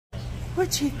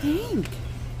What you think?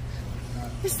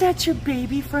 Is that your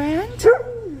baby friend?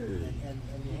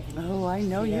 Oh, I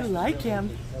know you like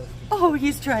him. Oh,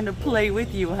 he's trying to play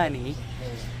with you, honey.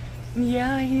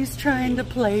 Yeah, he's trying to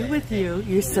play with you.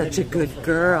 You're such a good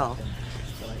girl.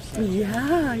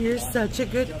 Yeah, you're such a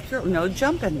good girl. No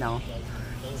jumping, though.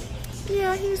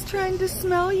 Yeah, he's trying to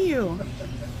smell you.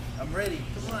 I'm ready.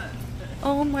 Come on.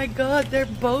 Oh my God, they're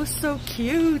both so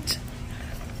cute.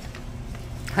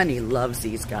 Honey loves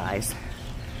these guys.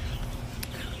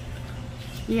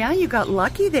 Yeah, you got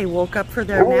lucky they woke up for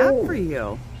their nap for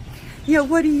you. Yeah,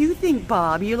 what do you think,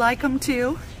 Bob? You like them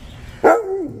too?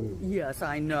 Yes,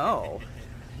 I know.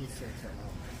 He says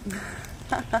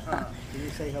hello. Can you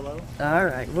say hello? All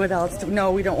right, what else?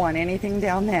 No, we don't want anything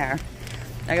down there.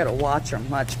 I gotta watch them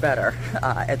much better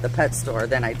at the pet store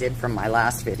than I did from my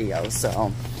last video,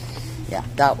 so yeah,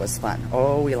 that was fun.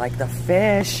 Oh, we like the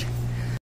fish.